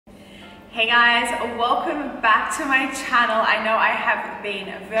Hey guys, welcome back to my channel. I know I have been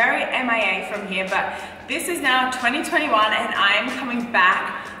very MIA from here, but this is now 2021 and I'm coming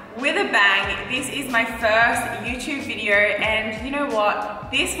back with a bang. This is my first YouTube video and you know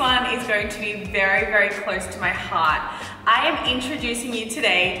what? This one is going to be very, very close to my heart. I am introducing you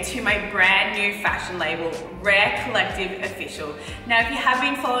today to my brand new fashion label, Rare Collective Official. Now, if you have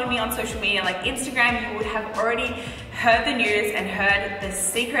been following me on social media like Instagram, you would have already heard the news and heard the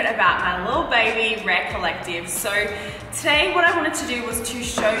secret about my little baby, Rare Collective. So today what I wanted to do was to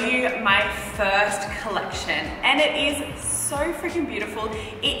show you my first collection, and it is so freaking beautiful.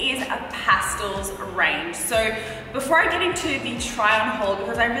 It is a pastels range. So before I get into the try on haul,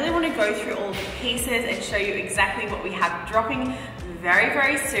 because I really want to go through all the pieces and show you exactly what we have dropping very,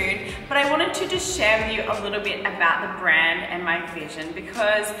 very soon, but I wanted to just share with you a little bit about the brand and my vision,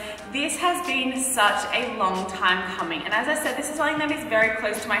 because this has been such a long time coming. And as I said, this is something that is very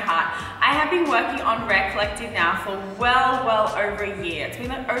close to my heart. I have been working on Rare Collective now for well over a year. It's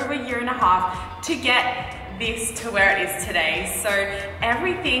been over a year and a half to get this to where it is today. So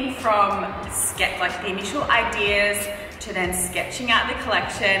everything from like the initial ideas to then sketching out the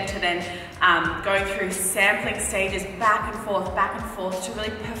collection to then going through sampling stages back and forth to really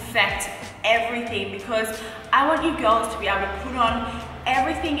perfect everything, because I want you girls to be able to put on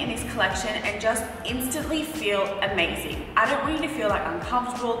everything in this collection and just instantly feel amazing. I don't want you to feel like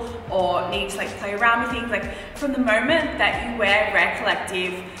uncomfortable or need to like play around with things. Like from the moment that you wear Rare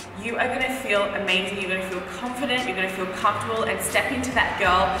Collective, you are gonna feel amazing, you're gonna feel confident, you're gonna feel comfortable and step into that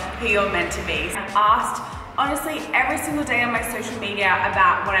girl who you're meant to be. I'm asked honestly every single day on my social media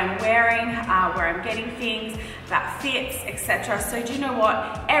about what I'm wearing, where I'm getting things, about fits, etc. So do you know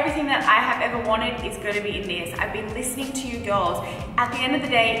what? Everything that I have ever wanted is going to be in this. I've been listening to you girls. At the end of the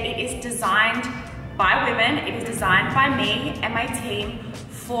day, it is designed by women, it is designed by me and my team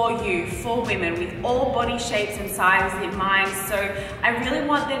for you, for women, with all body shapes and sizes in mind. So I really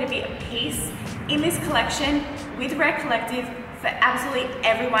want there to be a piece in this collection with Rare Collective for absolutely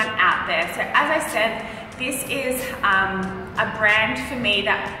everyone out there. So as I said, this is a brand for me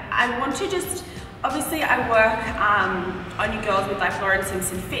that I want to just, obviously I work on you girls with like Lauren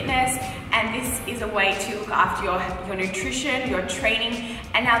Simpson Fitness, and this is a way to look after your nutrition, your training,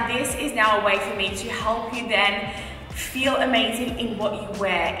 and now this is now a way for me to help you then feel amazing in what you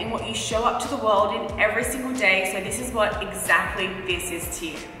wear, in what you show up to the world in every single day. So this is what exactly this is to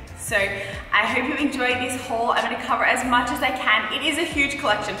you. So I hope you enjoyed this haul. I'm going to cover as much as I can. It is a huge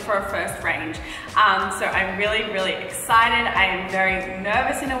collection for a first range. So I'm really excited. I am very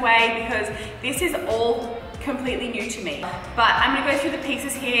nervous in a way because this is all completely new to me. But I'm going to go through the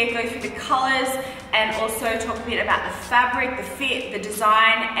pieces here, go through the colors, and also talk a bit about the fabric, the fit, the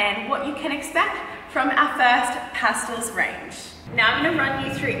design, and what you can expect from our first pastels range. Now I'm going to run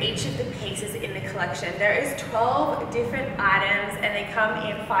you through each of the pieces in the collection. There is 12 different items and they come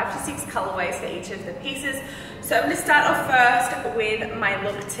in 5 to 6 colorways for each of the pieces. So I'm going to start off first with my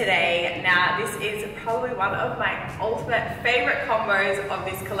look today. Now this is probably one of my ultimate favorite combos of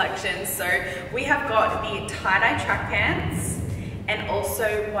this collection. So we have got the tie-dye track pants and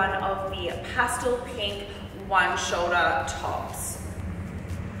also one of the pastel pink one shoulder tops.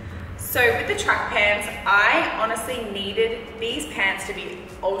 So with the track pants, I honestly needed these pants to be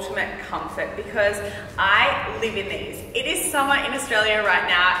ultimate comfort because I live in these. It is summer in Australia right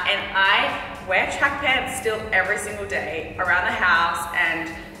now and I wear track pants still every single day around the house, and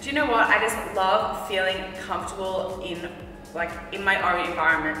do you know what? I just love feeling comfortable in my own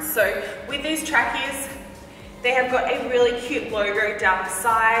environment. So with these trackies, they have got a really cute logo down the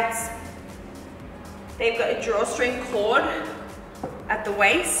sides. They've got a drawstring cord at the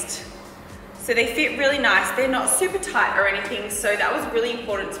waist. So they fit really nice. They're not super tight or anything, so that was really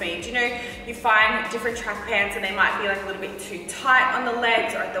important to me. Do you know, you find different track pants and they might be like a little bit too tight on the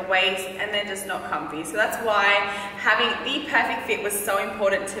legs or at the waist and they're just not comfy. So that's why having the perfect fit was so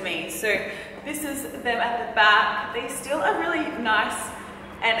important to me. So this is them at the back. They still are really nice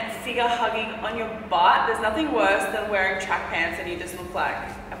and figure hugging on your butt. There's nothing worse than wearing track pants and you just look like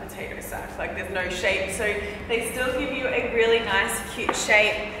a potato sack, like there's no shape. So they still give you a really nice cute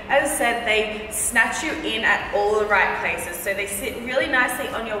shape. As I said, they snatch you in at all the right places. So they sit really nicely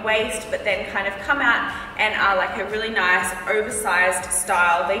on your waist, but then kind of come out and are like a really nice oversized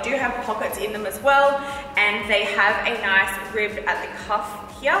style. They do have pockets in them as well, and they have a nice ribbed at the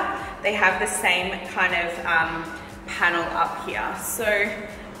cuff here. They have the same kind of panel up here. So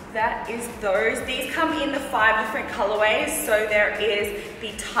that is those. These come in the 5 different colorways. So there is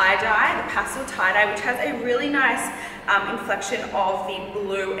the tie-dye, the pastel tie-dye, which has a really nice inflection of the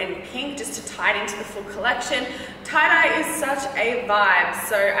blue and pink just to tie it into the full collection. Tie-dye is such a vibe,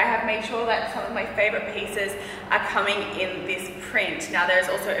 so I have made sure that some of my favorite pieces are coming in this print. Now there's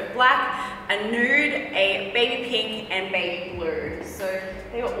also a black, a nude, a baby pink, and baby blue. So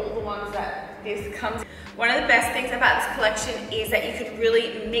they are all the ones that this comes in. One of the best things about this collection is that you can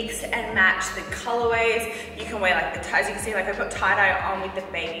really mix and match the colorways. You can wear like as you can see, like I've got tie-dye on with the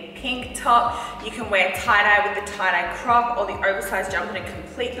baby pink top. You can wear tie-dye with the tie-dye crop or the oversized jumper to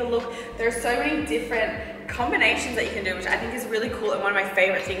complete the look. There are so many different combinations that you can do, which I think is really cool and one of my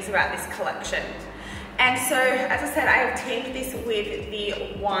favorite things about this collection. And so, as I said, I have teamed this with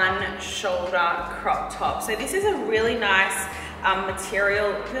the one shoulder crop top. So this is a really nice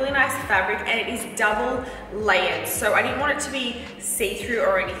material, really nice fabric, and it is double layered. So I didn't want it to be see-through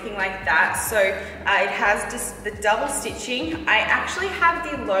or anything like that. So it has just the double stitching. I actually have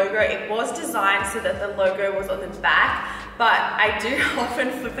the logo. It was designed so that the logo was on the back, but I do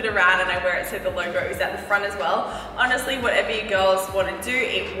often flip it around and I wear it so the logo is at the front as well. Honestly, whatever you girls want to do,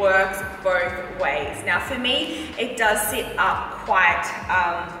 it works both ways. Now for me, it does sit up quite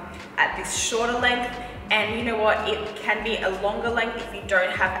at this shorter length. And you know what, it can be a longer length if you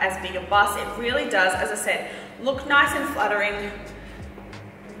don't have as big a bust. It really does, as I said, look nice and flattering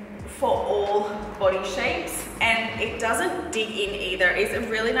for all body shapes. And it doesn't dig in either. It's a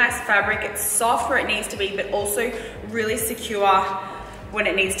really nice fabric. It's soft where it needs to be, but also really secure when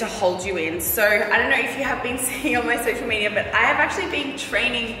it needs to hold you in. So I don't know if you have been seeing on my social media, but I have actually been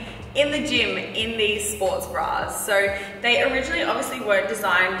training in the gym in these sports bras. So they originally obviously weren't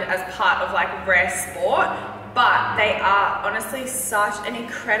designed as part of like rare sport, but they are honestly such an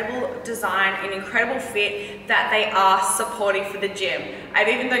incredible design, an incredible fit that they are supportive for the gym. I've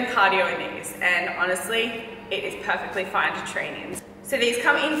even done cardio in these, and honestly, it is perfectly fine to train in. So these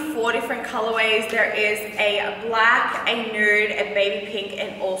come in 4 different colorways. There is a black, a nude, a baby pink,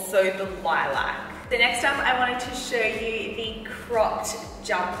 and also the lilac. So next up, I wanted to show you the cropped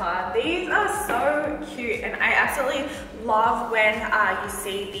jumper. These are so cute, and I absolutely love when you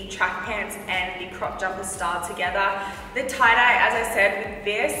see the track pants and the crop jumper styled together. The tie-dye, as I said, with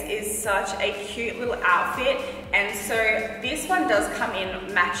this is such a cute little outfit, and so this one does come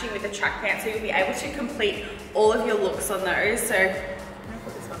in matching with the track pants, so you'll be able to complete all of your looks on those. So I'm gonna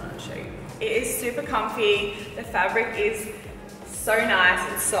put this one on and show you. It is super comfy. The fabric is so nice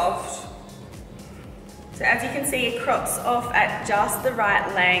and soft. So as you can see, it crops off at just the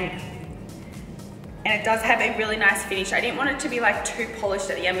right length, and it does have a really nice finish. I didn't want it to be like too polished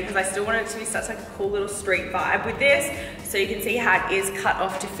at the end because I still wanted it to be such like a cool little street vibe with this. So you can see how it is cut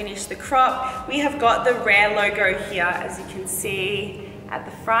off to finish the crop. We have got the Rare logo here, as you can see at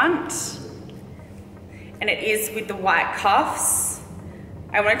the front, and it is with the white cuffs.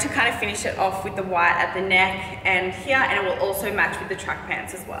 I wanted to kind of finish it off with the white at the neck and here, and it will also match with the track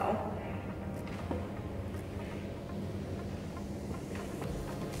pants as well.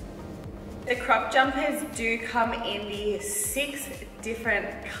 The crop jumpers do come in the 6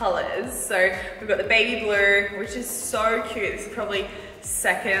 different colors. So we've got the baby blue, which is so cute. This is probably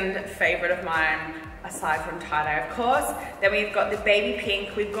second favorite of mine, aside from tie-dye, of course. Then we've got the baby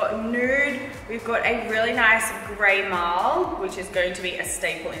pink, we've got nude, we've got a really nice gray marl, which is going to be a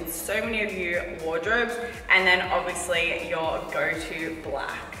staple in so many of your wardrobes, and then obviously your go-to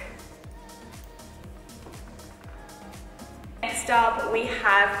black. Next up, we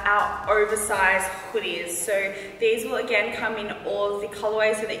have our oversized hoodies. So these will again come in all of the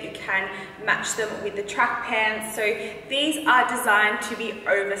colorways so that you can match them with the track pants. So these are designed to be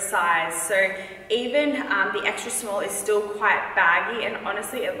oversized. So even the extra small is still quite baggy, and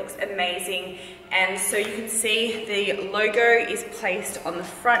honestly it looks amazing. And so you can see the logo is placed on the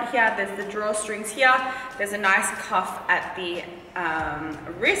front here. There's the drawstrings here. There's a nice cuff at the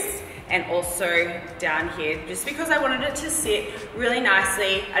wrist and also down here, just because I wanted it to sit really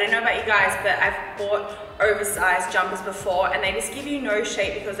nicely. I don't know about you guys, but I've bought oversized jumpers before and they just give you no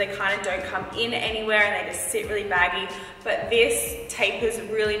shape because they kind of don't come in anywhere and they just sit really baggy. But this tapers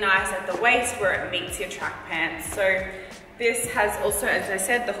really nice at the waist where it meets your track pants. So this has also, as I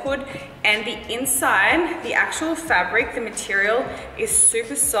said, the hood, and the inside, the actual fabric, the material is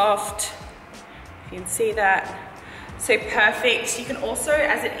super soft. You can see that. So perfect. You can also,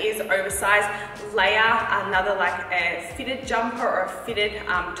 as it is oversized, layer another like a fitted jumper or a fitted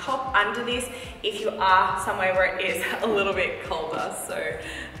top under this if you are somewhere where it is a little bit colder. So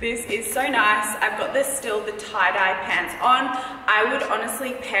this is so nice. I've got still the tie-dye pants on. I would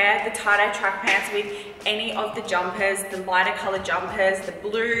honestly pair the tie-dye track pants with any of the jumpers, the lighter colored jumpers, the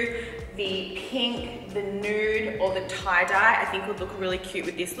blue, the pink, the nude, or the tie-dye. I think would look really cute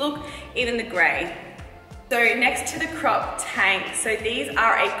with this look, even the gray. So next to the crop tank, so these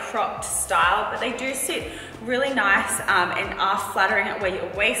are a cropped style, but they do sit really nice and are flattering at where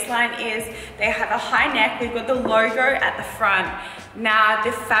your waistline is. They have a high neck. We've got the logo at the front. Now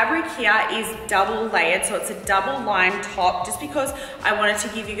the fabric here is double layered, so it's a double line top, just because I wanted to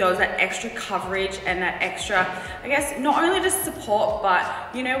give you girls that extra coverage and that extra, I guess, not only just support,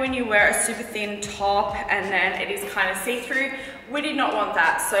 but you know when you wear a super thin top and then it is kind of see-through, we did not want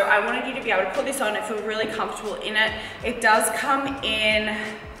that. So I wanted you to be able to put this on and feel really comfortable in it. It does come in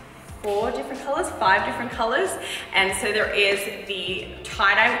 5 different colors, and so there is the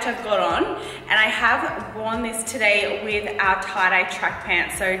tie-dye, which I've got on, and I have worn this today with our tie-dye track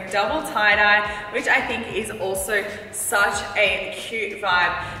pants, so double tie-dye, which I think is also such a cute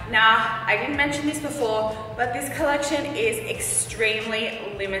vibe. Now, I didn't mention this before, but this collection is extremely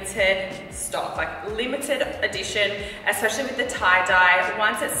limited stock, like limited edition, especially with the tie-dye.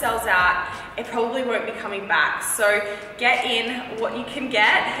 Once it sells out, it probably won't be coming back. So get in what you can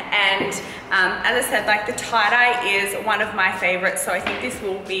get, and as I said, like the tie-dye is one of my favorites, so I think this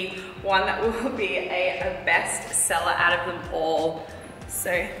will be one that will be a best seller out of them all. So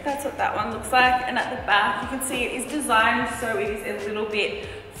that's what that one looks like, and at the back you can see it is designed so it is a little bit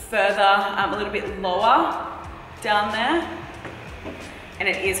further, a little bit lower down there, and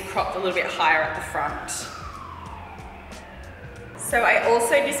it is cropped a little bit higher at the front. So I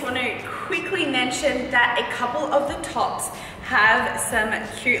also just want to quickly mention that a couple of the tops have some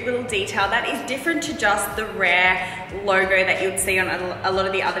cute little detail that is different to just the rare logo that you would see on a lot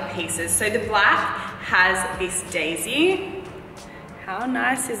of the other pieces. So the black has this daisy. How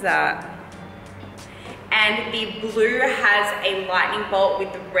nice is that? And the blue has a lightning bolt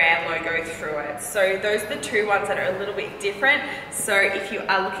with the rare logo through it. So those are the two ones that are a little bit different. So if you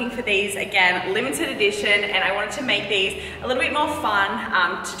are looking for these, again, limited edition, and I wanted to make these a little bit more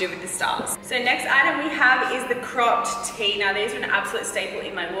fun to do with the stars. So next item we have is the cropped tee. Now these are an absolute staple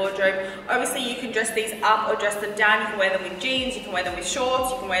in my wardrobe. Obviously you can dress these up or dress them down. You can wear them with jeans, you can wear them with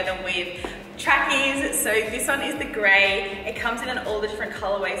shorts, you can wear them with trackies. So this one is the grey. It comes in all the different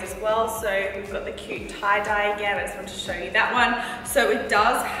colorways as well. So we've got the cute tie-dye again. I just want to show you that one. So it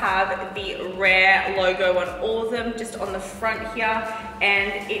does have the rare logo on all of them, just on the front here,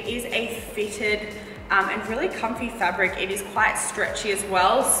 and it is a fitted and really comfy fabric. It is quite stretchy as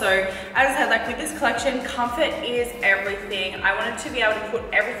well. So as I said, like with this collection, comfort is everything. I wanted to be able to put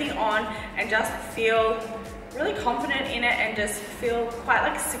everything on and just feel really confident in it and just feel quite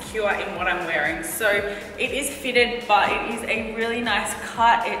like secure in what I'm wearing. So it is fitted, but it is a really nice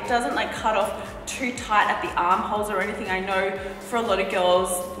cut. It doesn't like cut off too tight at the armholes or anything. I know for a lot of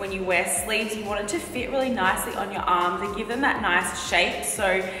girls, when you wear sleeves, you want it to fit really nicely on your arms and give them that nice shape. So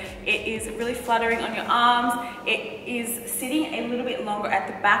it is really flattering on your arms. It is sitting a little bit longer at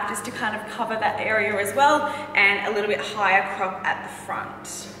the back just to kind of cover that area as well, and a little bit higher crop at the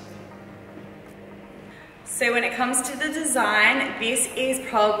front. So when it comes to the design, this is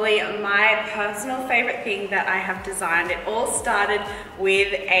probably my personal favorite thing that I have designed. It all started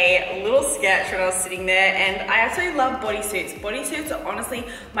with a little sketch when I was sitting there, and I absolutely love bodysuits. Bodysuits are honestly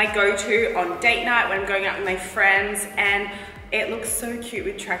my go-to on date night when I'm going out with my friends, and it looks so cute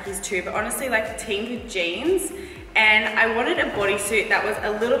with trackies too, but honestly like teamed with jeans. And I wanted a bodysuit that was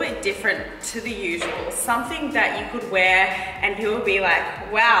a little bit different to the usual, something that you could wear and people would be like,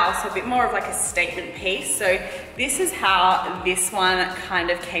 wow, so a bit more of like a statement piece. So this is how this one kind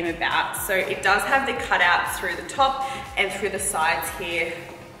of came about. So it does have the cutouts through the top and through the sides here,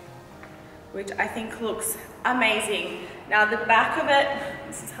 which I think looks amazing. Now the back of it,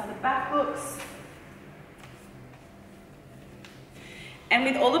 this is how the back looks. And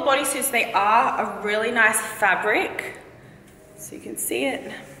with all the bodysuits, they are a really nice fabric. So you can see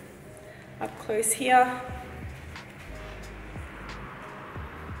it up close here.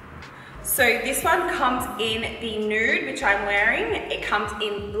 So this one comes in the nude, which I'm wearing. It comes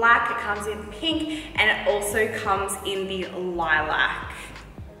in black, it comes in pink, and it also comes in the lilac.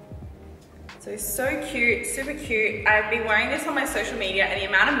 So cute, super cute. I've been wearing this on my social media, and the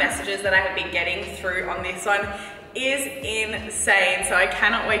amount of messages that I have been getting through on this one is insane. So I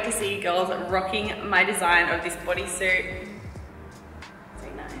cannot wait to see you girls rocking my design of this bodysuit.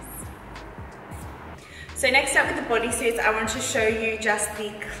 Very nice. So next up with the bodysuits, I want to show you just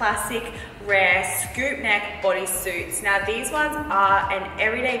the classic rare scoop neck bodysuits. Now these ones are an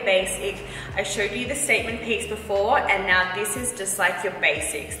everyday basic. I showed you the statement piece before, and now this is just like your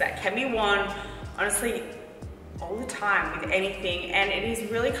basics that can be worn honestly all the time with anything, and it is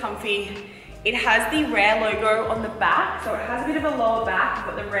really comfy. It has the rare logo on the back, so it has a bit of a lower back.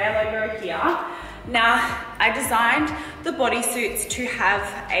 You've got the rare logo here. Now, I designed the bodysuits to have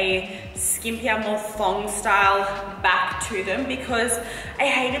a skimpier, more thong style back to them because I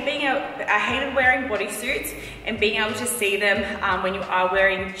hated wearing bodysuits and being able to see them when you are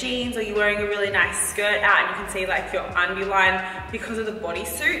wearing jeans or you're wearing a really nice skirt out and you can see like your underline because of the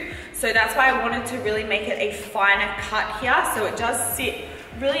bodysuit. So that's why I wanted to really make it a finer cut here, so it does sit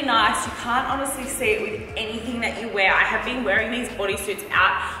really nice. You can't honestly see it with anything that you wear. I have been wearing these bodysuits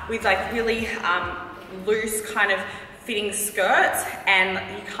out with like really loose kind of fitting skirts and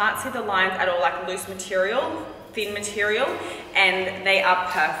you can't see the lines at all, like loose material, thin material, and they are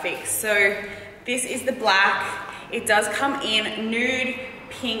perfect. So this is the black. It does come in nude,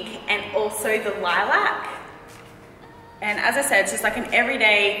 pink, and also the lilac. And as I said, it's just like an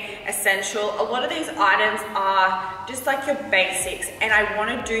everyday essential. A lot of these items are just like your basics, and I want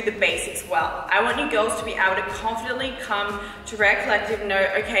to do the basics well. I want you girls to be able to confidently come to Rare Collective, know,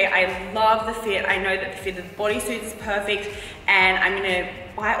 okay, I love the fit. I know that the fit of the bodysuit is perfect, and I'm going to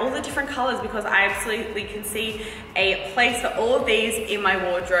buy all the different colors because I absolutely can see a place for all of these in my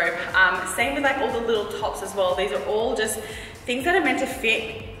wardrobe. Same with like all the little tops as well. These are all just things that are meant to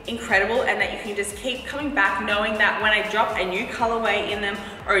fit incredible and that you can just keep coming back knowing that when I drop a new colorway in them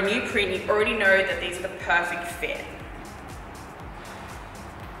or a new print, you already know that these are the perfect fit.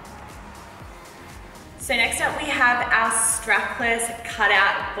 So next up we have our strapless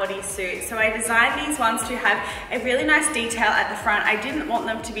cutout bodysuit. So I designed these ones to have a really nice detail at the front. I didn't want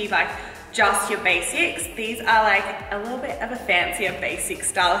them to be like just your basics. These are like a little bit of a fancier basic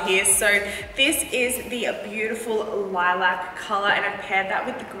style here. So this is the beautiful lilac color and I've paired that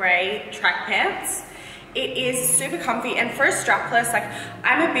with the gray track pants. It is super comfy, and for a strapless, like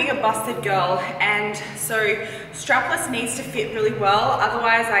I'm a bigger busted girl, and so strapless needs to fit really well.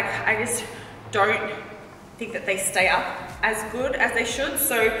 Otherwise, like I just don't think that they stay up as good as they should.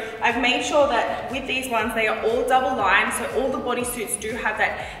 So I've made sure that with these ones, they are all double lined. So all the bodysuits do have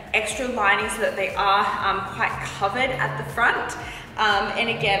that extra lining so that they are quite covered at the front. And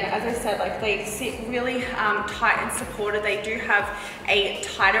again, as I said, like they sit really tight and supported. They do have a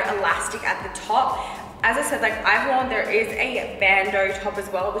tighter elastic at the top. As I said, like I've worn, there is a bandeau top as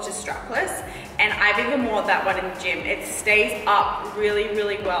well, which is strapless, and I've even worn that one in the gym. It stays up really,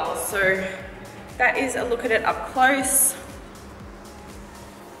 really well. So that is a look at it up close.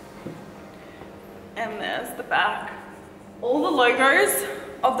 And there's the back. All the logos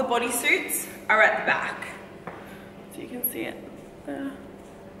of the bodysuits are at the back. So you can see it there.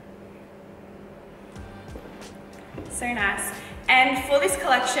 So nice. And for this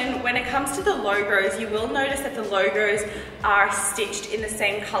collection, when it comes to the logos, you will notice that the logos are stitched in the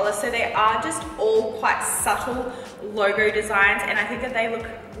same color. So they are just all quite subtle logo designs, and I think that they look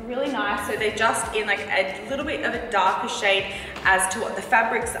really nice. So they're just in like a little bit of a darker shade as to what the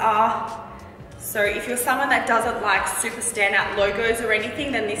fabrics are. So if you're someone that doesn't like super standout logos or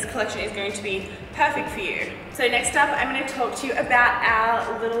anything, then this collection is going to be perfect for you. So next up, I'm going to talk to you about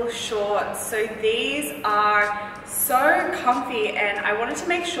our little shorts. So these are so comfy, and I wanted to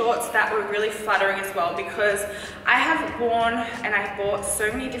make shorts that were really flattering as well, because I have worn and I've bought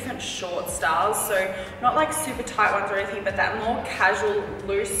so many different short styles. So not like super tight ones or anything, but that more casual,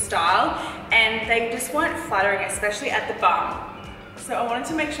 loose style, and they just weren't flattering, especially at the bum. So I wanted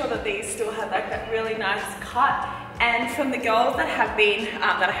to make sure that these still had like that really nice cut. And from the girls that have been,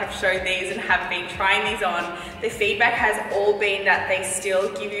 that I have showed these and have been trying these on, the feedback has all been that they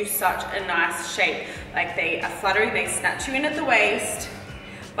still give you such a nice shape. Like they are flattering, they snatch you in at the waist,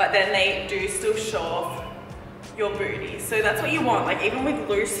 but then they do still show off your booty. So that's what you want. Like even with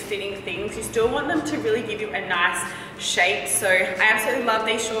loose fitting things, you still want them to really give you a nice shape. So I absolutely love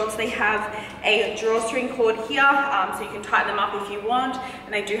these shorts. They have a drawstring cord here, so you can tighten them up if you want,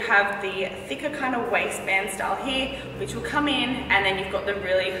 and they do have the thicker kind of waistband style here, which will come in, and then you've got the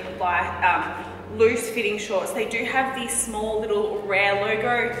really light, loose fitting shorts. They do have the small little Rare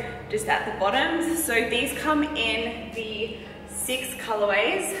logo just at the bottom. So these come in the 6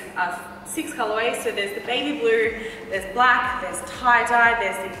 colorways. So there's the baby blue, there's black, there's tie-dye,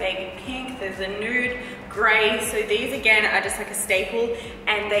 there's the baby pink, there's the nude gray. So these again are just like a staple,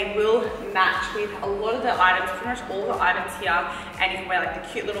 and they will match with a lot of the items, pretty much all the items here. And you can wear like the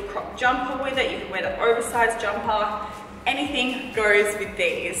cute little crop jumper with it, you can wear the oversized jumper, anything goes with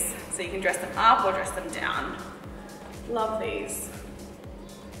these. So you can dress them up or dress them down. Love these.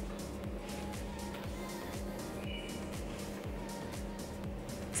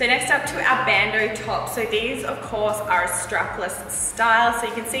 So next up to our bandeau tops. So these of course are a strapless style. So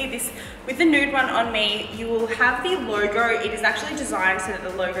you can see this with the nude one on me, you will have the logo. It is actually designed so that the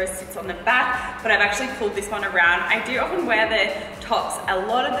logo sits on the back, but I've actually pulled this one around. I do often wear the tops a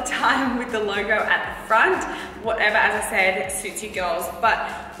lot of the time with the logo at the front, whatever, as I said, suits you girls. But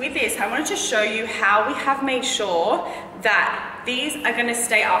with this, I wanted to show you how we have made sure that these are gonna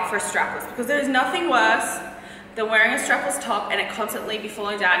stay up for a strapless, because there is nothing worse than wearing a strapless top and it constantly be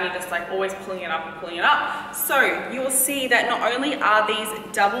falling down and you're just like always pulling it up and pulling it up. So you will see that not only are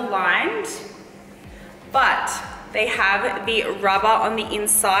these double lined, but they have the rubber on the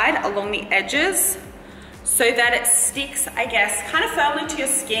inside along the edges so that it sticks, I guess, kind of firmly to your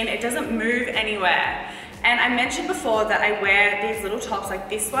skin. It doesn't move anywhere. And I mentioned before that I wear these little tops like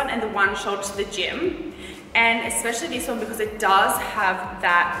this one and the one shoulder to the gym. And especially this one because it does have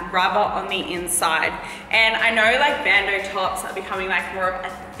that rubber on the inside. And I know like bandeau tops are becoming like more of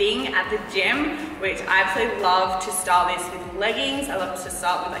a thing at the gym, which I absolutely love to style this with leggings. I love to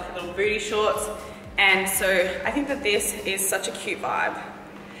style with like little booty shorts. And so I think that this is such a cute vibe.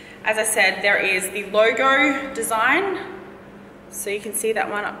 As I said, there is the logo design. So you can see that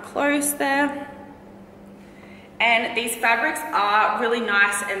one up close there. And these fabrics are really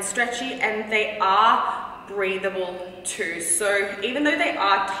nice and stretchy, and they are breathable too. So even though they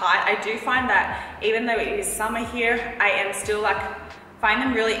are tight, I do find that even though it is summer here, I am still like, find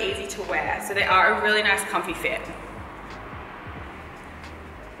them really easy to wear. So they are a really nice comfy fit.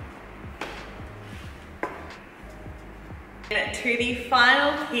 And to the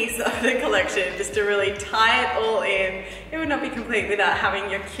final piece of the collection, just to really tie it all in, it would not be complete without having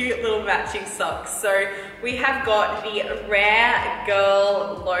your cute little matching socks. So we have got the Rare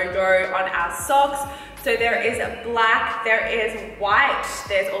Girl logo on our socks. So there is black, there is white,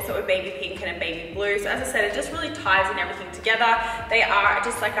 there's also a baby pink and a baby blue. So as I said, it just really ties in everything together. They are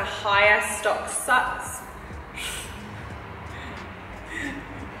just like a higher stock socks.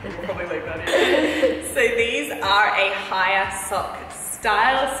 We'll probably leave that in. So these are a higher sock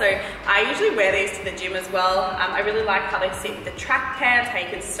style. So I usually wear these to the gym as well. I really like how they sit with the track pants, how you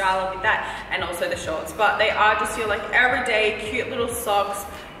can style it with that, and also the shorts. But they are just your like everyday cute little socks.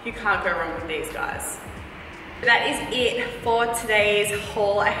 You can't go wrong with these guys. That is it for today's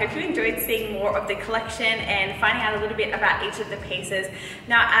haul. I hope you enjoyed seeing more of the collection and finding out a little bit about each of the pieces.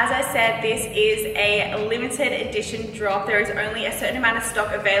 Now, as I said, this is a limited edition drop. There is only a certain amount of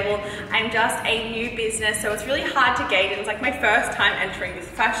stock available. I'm just a new business, so it's really hard to gauge. It was like my first time entering this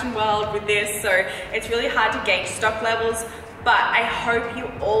fashion world with this, so it's really hard to gauge stock levels. But I hope you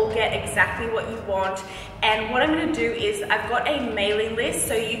all get exactly what you want. And what I'm gonna do is I've got a mailing list,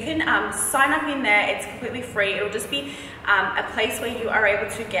 so you can sign up in there. It's completely free. It'll just be a place where you are able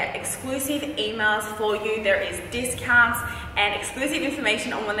to get exclusive emails for you. There is discounts and exclusive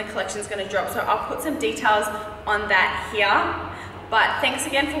information on when the collection is gonna drop. So I'll put some details on that here. But thanks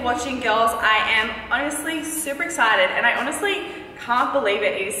again for watching, girls. I am honestly super excited, and I honestly can't believe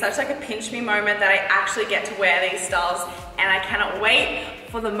it. It is such like a pinch me moment that I actually get to wear these styles, and I cannot wait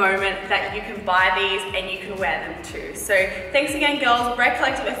for the moment that you can buy these and you can wear them too. So thanks again, girls. Red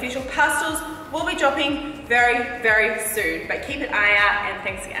Collective official pastels will be dropping very, very soon, but keep an eye out, and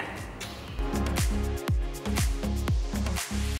thanks again.